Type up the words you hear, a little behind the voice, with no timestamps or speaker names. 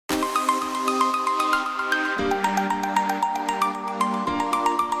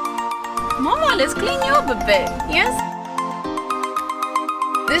on, let's clean you up a bit. Yes?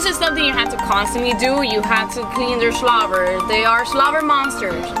 This is something you have to constantly do. You have to clean their slobber. They are slobber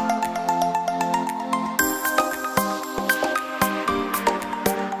monsters.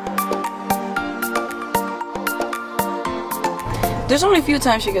 There's only a few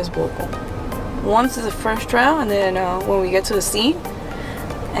times she gets vocal. Once is the first trial, and then when we get to the scene,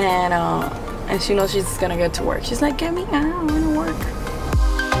 and she knows she's gonna get to work. She's like, "Get me out, I wanna work."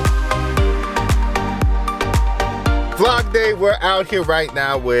 Vlog day, we're out here right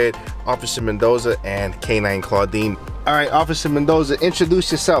now with Officer Mendoza and K9-Claudine. All right, Officer Mendoza,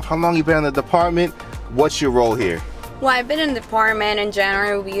 introduce yourself. How long you been in the department? What's your role here? Well, I've been in the department in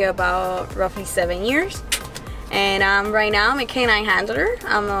January will be about roughly 7 years. And right now I'm a canine handler.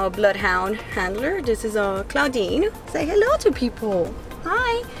 I'm a bloodhound handler. This is Claudine. Say hello to people.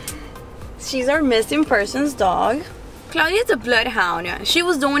 Hi. She's our missing persons dog. Claudia's a bloodhound. She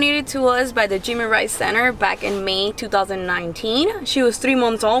was donated to us by the Jimmy Rice Center back in May 2019. She was 3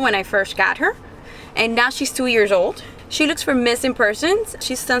 months old when I first got her. And now she's 2 years old. She looks for missing persons.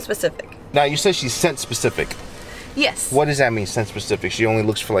 She's scent specific. Now you said she's scent specific. Yes. What does that mean, scent specific? She only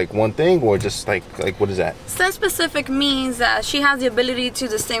looks for like one thing, or just like what is that? Scent specific means that she has the ability to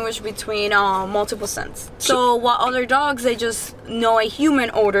distinguish between multiple scents. So while other dogs, they just know a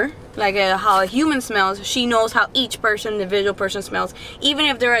human odor, like how a human smells, she knows how each individual person smells. Even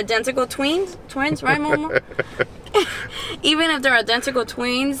if they're identical twins, right, Mama? Even if they're identical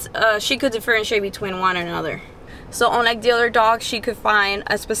twins, she could differentiate between one another. So unlike the other dogs, she could find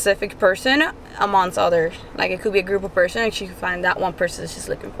a specific person amongst others. Like it could be a group of persons, and she could find that one person that she's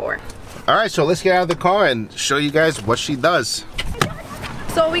looking for. All right, so let's get out of the car and show you guys what she does.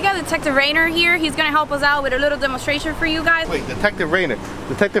 So we got Detective Rainer here. He's gonna help us out with a little demonstration for you guys. Wait, Detective Rainer.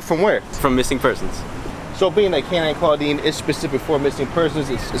 Detective from where? From missing persons. So being that K9-Claudine is specific for missing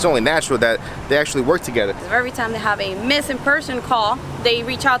persons, it's only natural that they actually work together. Every time they have a missing person call, they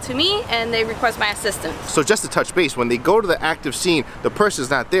reach out to me and they request my assistance. So just to touch base, when they go to the active scene, the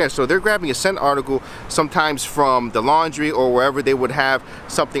person's not there, so they're grabbing a scent article sometimes from the laundry or wherever they would have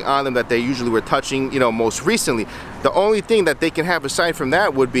something on them that they usually were touching, you know, most recently. The only thing that they can have aside from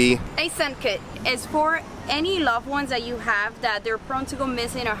that would be a scent kit. It's for any loved ones that you have that they're prone to go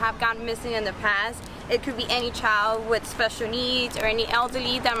missing or have gone missing in the past. It could be any child with special needs or any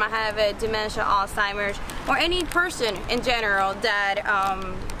elderly that might have a dementia, Alzheimer's, or any person in general that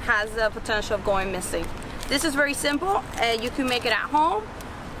has the potential of going missing. This is very simple. You can make it at home.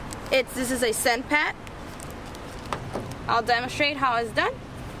 This is a scent pad. I'll demonstrate how it's done.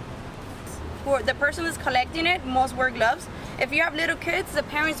 For the person that's collecting it, most wear gloves. If you have little kids, the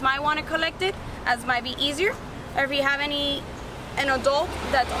parents might want to collect it, as might be easier. Or if you have an adult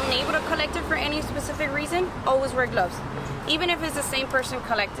that's unable to collect it for any specific reason, always wear gloves. Even if it's the same person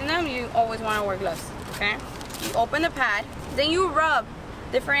collecting them, you always want to wear gloves, okay? You open the pad, then you rub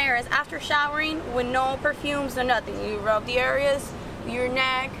different areas after showering with no perfumes or nothing. You rub the areas, your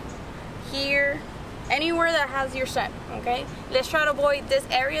neck, here, anywhere that has your scent, okay? Let's try to avoid these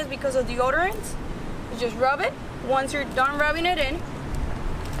areas because of deodorants. You just rub it. Once you're done rubbing it in,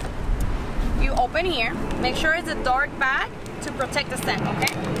 you open here. Make sure it's a dark bag to protect the scent,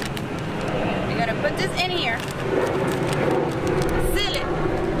 okay? We're gonna put this in here. Seal it.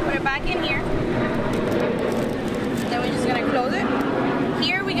 Put it back in here. Then we're just gonna close it.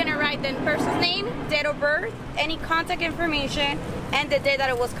 Here we're gonna write the person's name, date of birth, any contact information, and the day that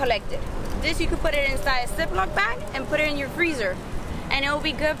it was collected. This you could put it inside a Ziploc bag and put it in your freezer, and it will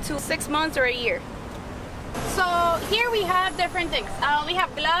be good to 6 months or a year. So here we have different things. We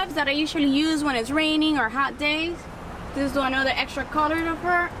have gloves that I usually use when it's raining or hot days. This is another extra color of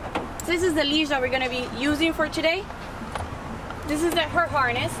her. This is the leash that we're going to be using for today. This is her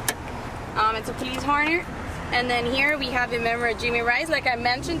harness. It's a police harness. And then here we have in memory of Jimmy Rice, like I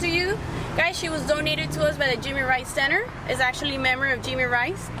mentioned to you. Guys, she was donated to us by the Jimmy Rice Center. It's actually in memory of Jimmy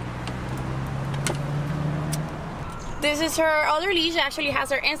Rice. This is her other leash. It actually has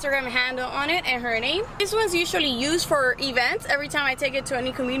her Instagram handle on it and her name. This one's usually used for events. Every time I take it to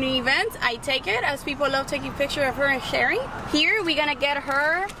any community event, I take it, as people love taking pictures of her and sharing. Here, we're gonna get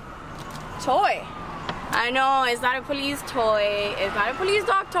her toy. I know, it's not a police toy. It's not a police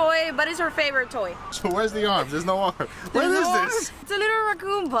dog toy, but it's her favorite toy. So where's the arms? There's no arm. What is this? It's a little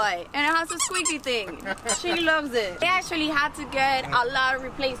raccoon butt, and it has a squeaky thing. She loves it. They actually had to get a lot of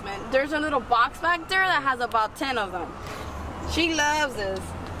replacement. There's a little box back there that has about 10 of them. She loves this.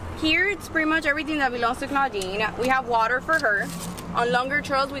 Here, it's pretty much everything that belongs to Claudine. We have water for her. On longer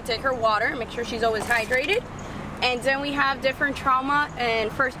trails, we take her water, make sure she's always hydrated. And then we have different trauma and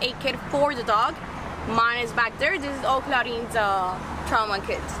first aid kit for the dog. Mine is back there. This is all Claudine's trauma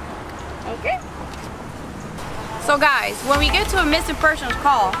kits. Okay. So guys, when we get to a missing persons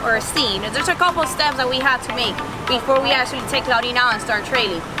call or a scene, there's a couple of steps that we have to make before we actually take Claudine out and start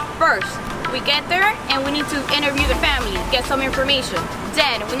trailing. First, we get there and we need to interview the family, get some information.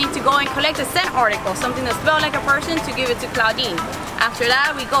 Then we need to go and collect a scent article, something that smells like a person, to give it to Claudine. After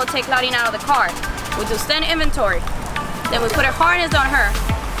that, we go take Claudine out of the car. We do scent inventory. Then we put a harness on her.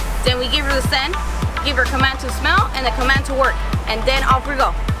 Then we give her the scent, give her command to smell and the command to work. And then off we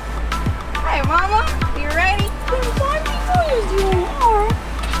go. Hi, Mama. You ready?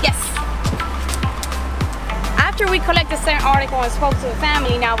 Yes. After we collect the scent article and spoke to the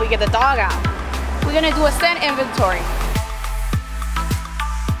family, now we get the dog out. We're gonna do a scent inventory.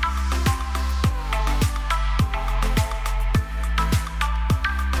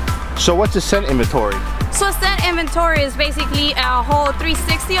 So what's a scent inventory? So a scent inventory is basically a whole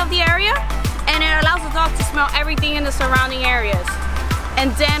 360 of the area, and it allows the dog to smell everything in the surrounding areas.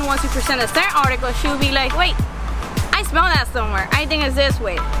 And then once you present a scent article, she'll be like, wait, I smell that somewhere. I think it's this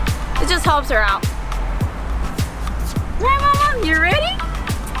way. It just helps her out. Right, Mama? You ready?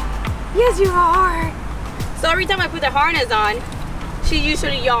 Yes, you are. So every time I put the harness on, she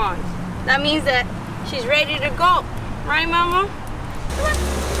usually yawns. That means that she's ready to go. Right, Mama? Come on.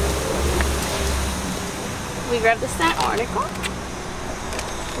 We grab the scent article.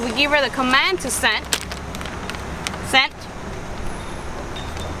 We give her the command to scent. Scent.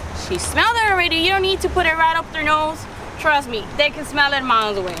 She smelled it already. You don't need to put it right up their nose. Trust me, they can smell it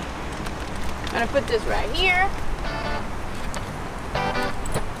miles away. I'm gonna put this right here.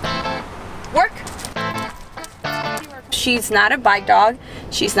 Work. She's not a bite dog.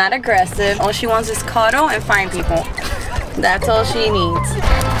 She's not aggressive. All she wants is cuddle and find people. That's all she needs.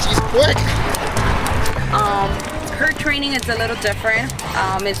 She's quick. Her training is a little different.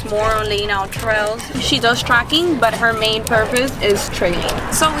 It's more on laying out trails. She does tracking, but her main purpose is training.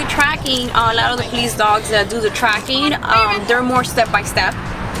 So with tracking, a lot of the police dogs that do the tracking, they're more step by step,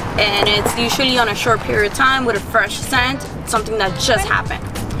 and it's usually on a short period of time with a fresh scent, something that just happened.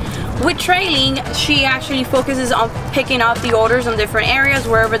 With trailing, she actually focuses on picking up the odors in different areas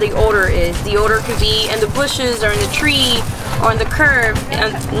wherever the odor is. The odor could be in the bushes or in the tree or on the curb,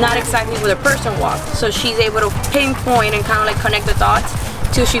 and not exactly where the person walks. So she's able to pinpoint and kind of like connect the dots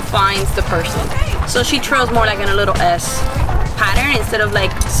till she finds the person. So she trails more like in a little S pattern instead of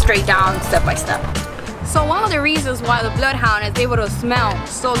like straight down step by step. So one of the reasons why the bloodhound is able to smell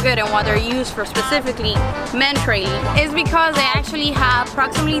so good and why they're used for specifically men trailing is because they actually have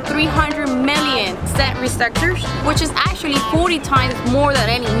approximately 300 million scent receptors, which is actually 40 times more than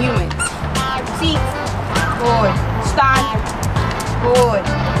any human. See? Good. Stand. Good.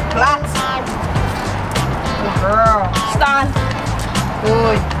 Flat. Good girl. Stand.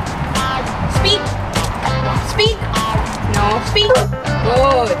 Good. Speak. Speak. No. Speak.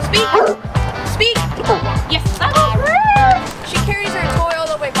 Good. Speak. Speak. Yes, that's good. She carries her toy all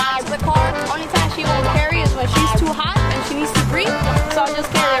the way back to the car. Only time she won't carry is when she's too hot and she needs to breathe. So I'll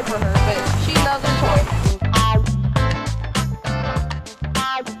just carry it for her. But she loves her toy.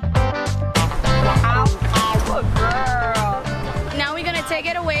 Good girl. Now we're gonna take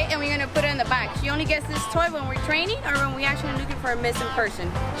it away and we're gonna put it in the back. She only gets this toy when we're training or when we're actually looking for a missing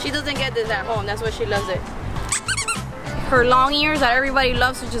person. She doesn't get this at home. That's why she loves it. Her long ears that everybody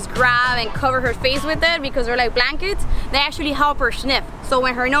loves to just grab and cover her face with it because they're like blankets, they actually help her sniff. So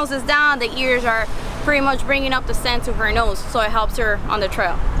when her nose is down, the ears are pretty much bringing up the scent to her nose, so it helps her on the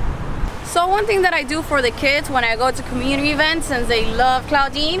trail. So one thing that I do for the kids when I go to community events, since they love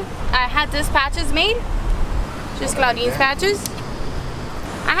Claudine, I had these patches made, just Claudine's patches.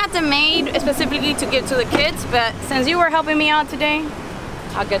 I had them made specifically to give to the kids, but since you were helping me out today,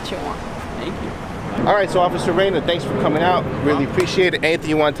 I'll get you one. Thank you. All right, so Officer Rayner, thanks for coming out. Really appreciate it. Anything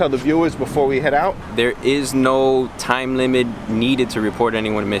you want to tell the viewers before we head out? There is no time limit needed to report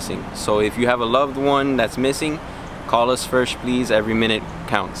anyone missing. So if you have a loved one that's missing, call us first, please. Every minute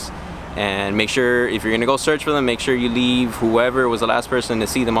counts. And make sure, if you're gonna go search for them, make sure you leave whoever was the last person to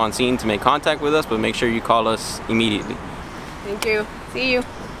see them on scene to make contact with us, but make sure you call us immediately. Thank you. See you.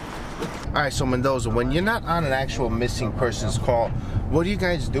 All right, so Mendoza, when you're not on an actual missing person's call, what do you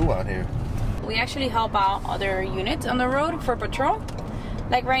guys do out here? We actually help out other units on the road for patrol.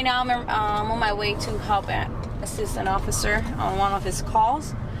 Like right now, I'm on my way to help assist an officer on one of his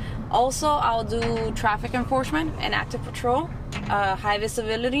calls. Also, I'll do traffic enforcement and active patrol, high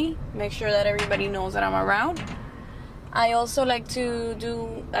visibility, make sure that everybody knows that I'm around. I also like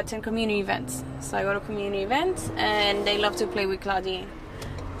to attend community events. So I go to community events and they love to play with Claudine.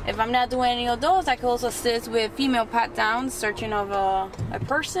 If I'm not doing any of those, I can also assist with female pat downs, searching of a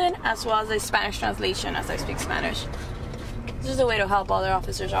person, as well as a Spanish translation as I speak Spanish. It's just a way to help other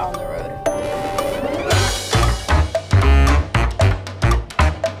officers out on the road.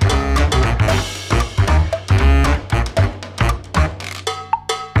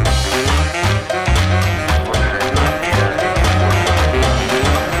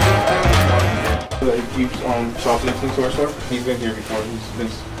 He keeps shoplifting to our store. He's been here before. He's been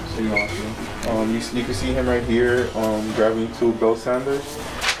sitting on. You can see him right here grabbing 2 belt sanders.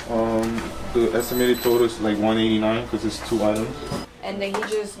 The estimated total is like $189 because it's 2 items. And then he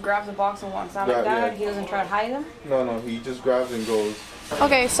just grabs a box and walks out like that? Yeah. He doesn't try to hide them? No, he just grabs and goes.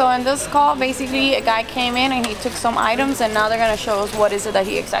 Okay, so in this call, basically a guy came in and he took some items, and now they're going to show us what is it that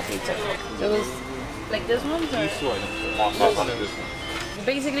he exactly took. It was like this one? These 2 items.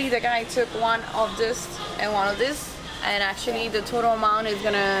 Basically, the guy took one of this and one of this, and actually the total amount is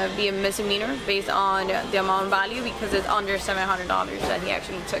going to be a misdemeanor based on the amount value because it's under $700 that he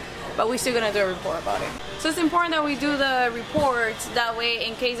actually took. But we're still going to do a report about it. So it's important that we do the reports, that way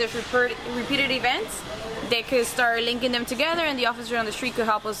in case there's repeated events, they could start linking them together and the officer on the street could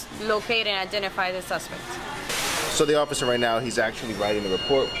help us locate and identify the suspect. So the officer right now, he's actually writing the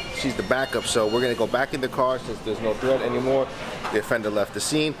report. She's the backup, so we're going to go back in the car since there's no threat anymore. The offender left the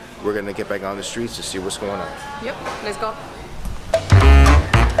scene. We're going to get back on the streets to see what's going on. Yep, let's go.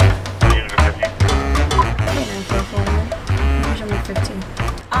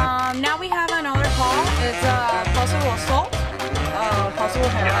 Now we have another call. It's a possible assault, possible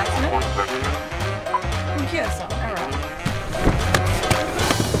harassment. Yes, alright.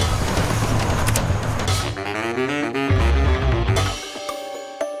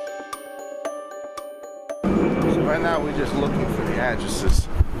 So right now we're just looking for the addresses.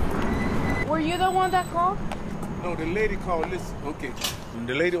 Were you the one that called? No, the lady called. Listen, okay.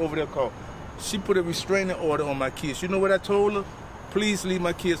 The lady over there called. She put a restraining order on my kids. You know what I told her? Please leave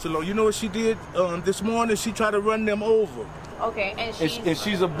my kids alone. You know what she did this morning? She tried to run them over. Okay, and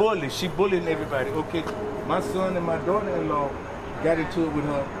she's a bully. She bullying everybody. Okay, my son and my daughter-in-law got into it with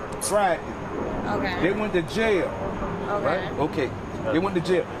her Friday. Okay. They went to jail. Okay. Right? Okay. They went to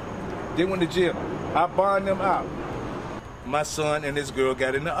jail. I bond them out. My son and this girl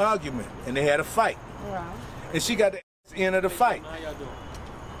got in an argument, and they had a fight. Right. And she got the end of the fight.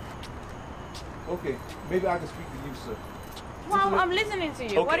 Okay, maybe I can speak to you, sir. Well, I'm listening to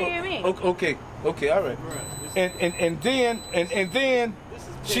you. Okay, what do you mean? Okay, all right. And then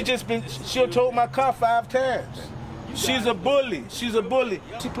she'll told my car 5 times. She's a bully. She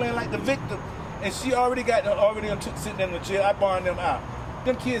playing like the victim, and she already sitting in the jail. I bond them out.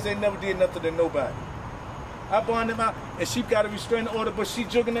 Them kids ain't never did nothing to nobody. I bond them out, and she got a restraining order, but she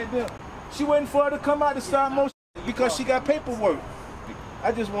jugging at them. She waiting for her to come out to start more because she got paperwork.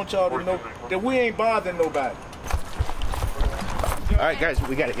 I just want y'all to know that we ain't bothering nobody. All right, guys,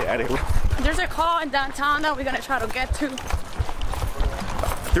 we gotta get out of here. There's a call in downtown that we're gonna try to get to.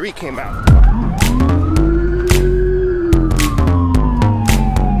 3 came out.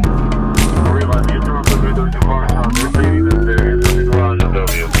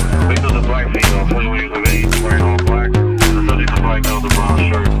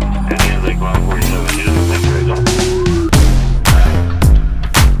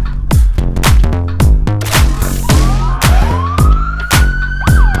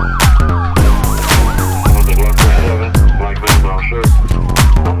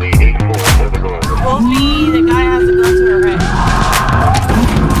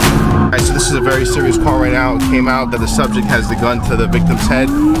 Serious call right now. It came out that the subject has the gun to the victim's head.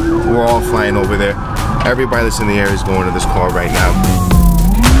 We're all flying over there. Everybody that's in the area is going to this call right now.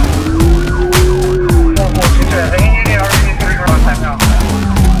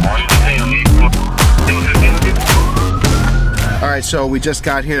 Alright, so we just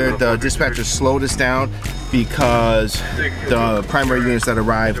got here. The dispatcher slowed us down because the primary units that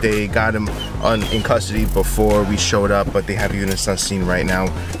arrived, they got him in custody before we showed up, but they have units on scene right now.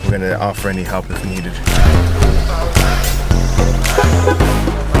 We're going to offer any help if needed.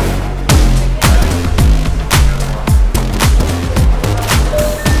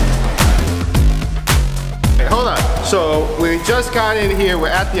 Hey, hold on. So we just got in here, we're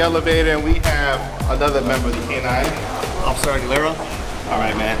at the elevator, and we have another member of the K9. Officer Aguilera. All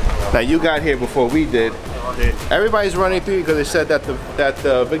right, man. Now you got here before we did. Everybody's running through because they said that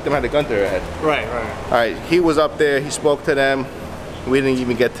the victim had a gun to her head. Right. All right, he was up there. He spoke to them. We didn't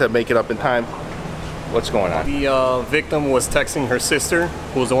even get to make it up in time. What's going on? The victim was texting her sister,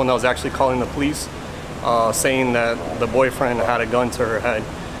 who was the one that was actually calling the police, saying that the boyfriend had a gun to her head.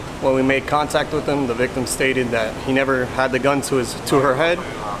 When we made contact with him, the victim stated that he never had the gun to her head.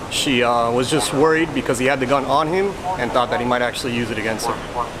 She was just worried because he had the gun on him and thought that he might actually use it against her.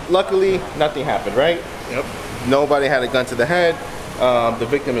 Luckily, nothing happened, right? Yep. Nobody had a gun to the head. The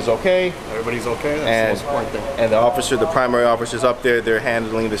victim is okay. Everybody's okay. That's the most important thing. And the officer, the primary officer's up there. They're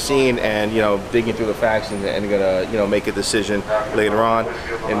handling the scene and, you know, digging through the facts and gonna, you know, make a decision later on.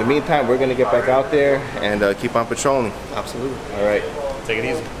 In the meantime, we're gonna get back out there and keep on patrolling. Absolutely. All right. Take it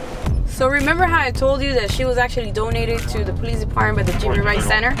easy. So remember how I told you that she was actually donated to the police department by the Jimmy Rice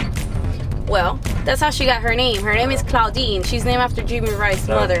Center? Well, that's how she got her name. Her name is Claudine. She's named after Jimmy Rice's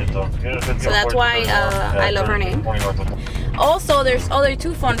mother. So that's why I love her name. Also, there's other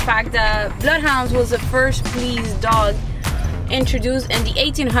two fun facts. Bloodhounds was the first police dog introduced in the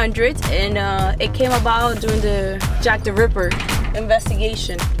 1800s, and it came about during the Jack the Ripper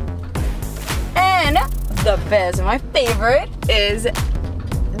investigation. And the best, my favorite, is,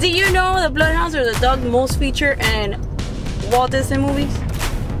 do you know the Bloodhounds are the dog most featured in Walt Disney movies?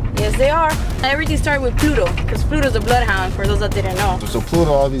 Yes, they are. Everything started with Pluto, because Pluto's a bloodhound, for those that didn't know. So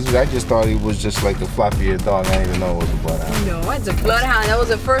Pluto, all these, I just thought he was just like a floppy-eared dog. I didn't even know it was a bloodhound. No, it's a bloodhound. That was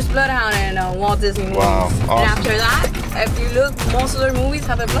the first bloodhound in Walt Disney movies. Wow, awesome. And after that, if you look, most of their movies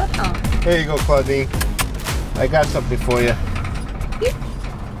have a bloodhound. There you go, Claudine. I got something for you. Yeah.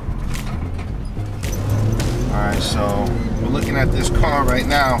 Alright, so we're looking at this car right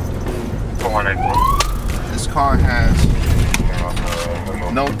now. This car has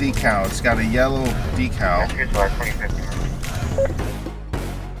no decal. It's got a yellow decal.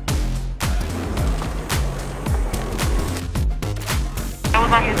 That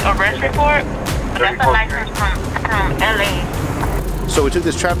was on his arrest report. That's a license from LA. So we took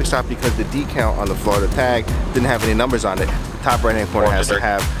this traffic stop because the decal on the Florida tag didn't have any numbers on it. The top right hand corner has to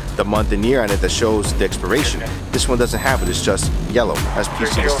have the month and year on it that shows the expiration. This one doesn't have it, it's just yellow.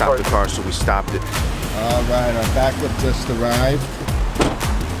 SPC stopped the car, so we stopped it. Alright, our backup just arrived.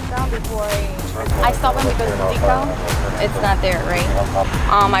 Before I stop him because of the decal, it's not there, right?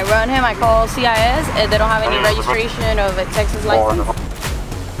 I run him, I call CIS, and they don't have any registration of a Texas license.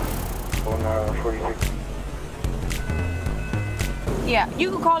 Yeah,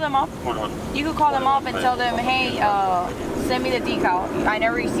 you could call them up. You could call them up and tell them, hey, send me the decal. I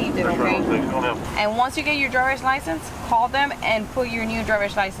never received it, okay? And once you get your driver's license, call them and put your new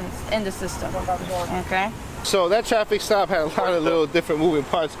driver's license in the system, okay? So that traffic stop had a lot of little different moving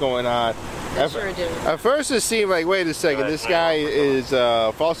parts going on. At first it seemed like, wait a second, this guy is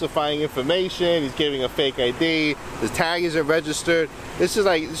falsifying information, he's giving a fake ID, the tag isn't registered. This was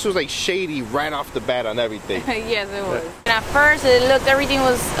like shady right off the bat on everything. Yes, it was. And at first everything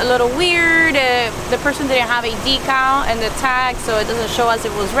was a little weird. The person didn't have a decal and the tag, so it doesn't show us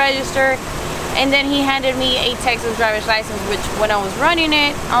it was registered. And then he handed me a Texas driver's license, which when I was running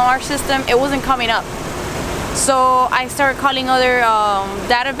it on our system, it wasn't coming up. So I started calling other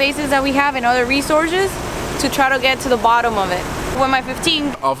databases that we have and other resources to try to get to the bottom of it. When my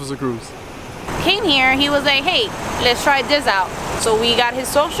 15 Officer Cruz came here, he was like, hey, let's try this out. So we got his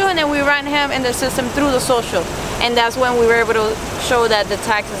social and then we ran him in the system through the social. And that's when we were able to show that the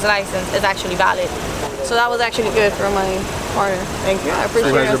Texas license is actually valid. So that was actually good for my partner. Thank you. I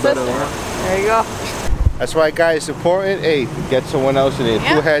appreciate your assistance. There you go. That's why, guys, it's important. Hey, get someone else in it.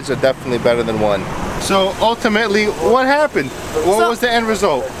 Yeah. 2 heads are definitely better than 1. So ultimately, what happened? What was the end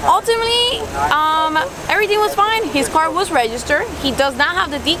result? Ultimately, everything was fine. His car was registered. He does not have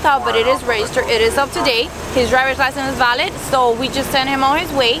the decal, but it is registered. It is up to date. His driver's license is valid, so we just sent him on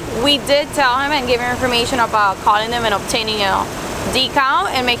his way. We did tell him and give him information about calling them and obtaining a decal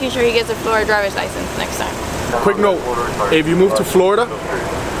and making sure he gets a Florida driver's license next time. Quick note, if you move to Florida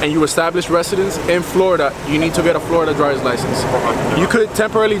and you establish residence in Florida, you need to get a Florida driver's license. You could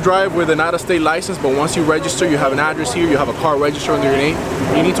temporarily drive with an out-of-state license, but once you register, you have an address here, you have a car registered under your name,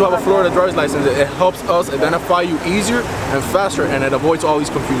 you need to have a Florida driver's license. It helps us identify you easier and faster, and it avoids all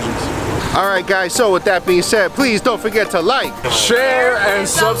these confusions. Alright guys, so with that being said, please don't forget to like, share, and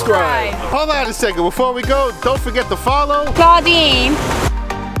subscribe. Hold on a second, before we go, don't forget to follow Claudine.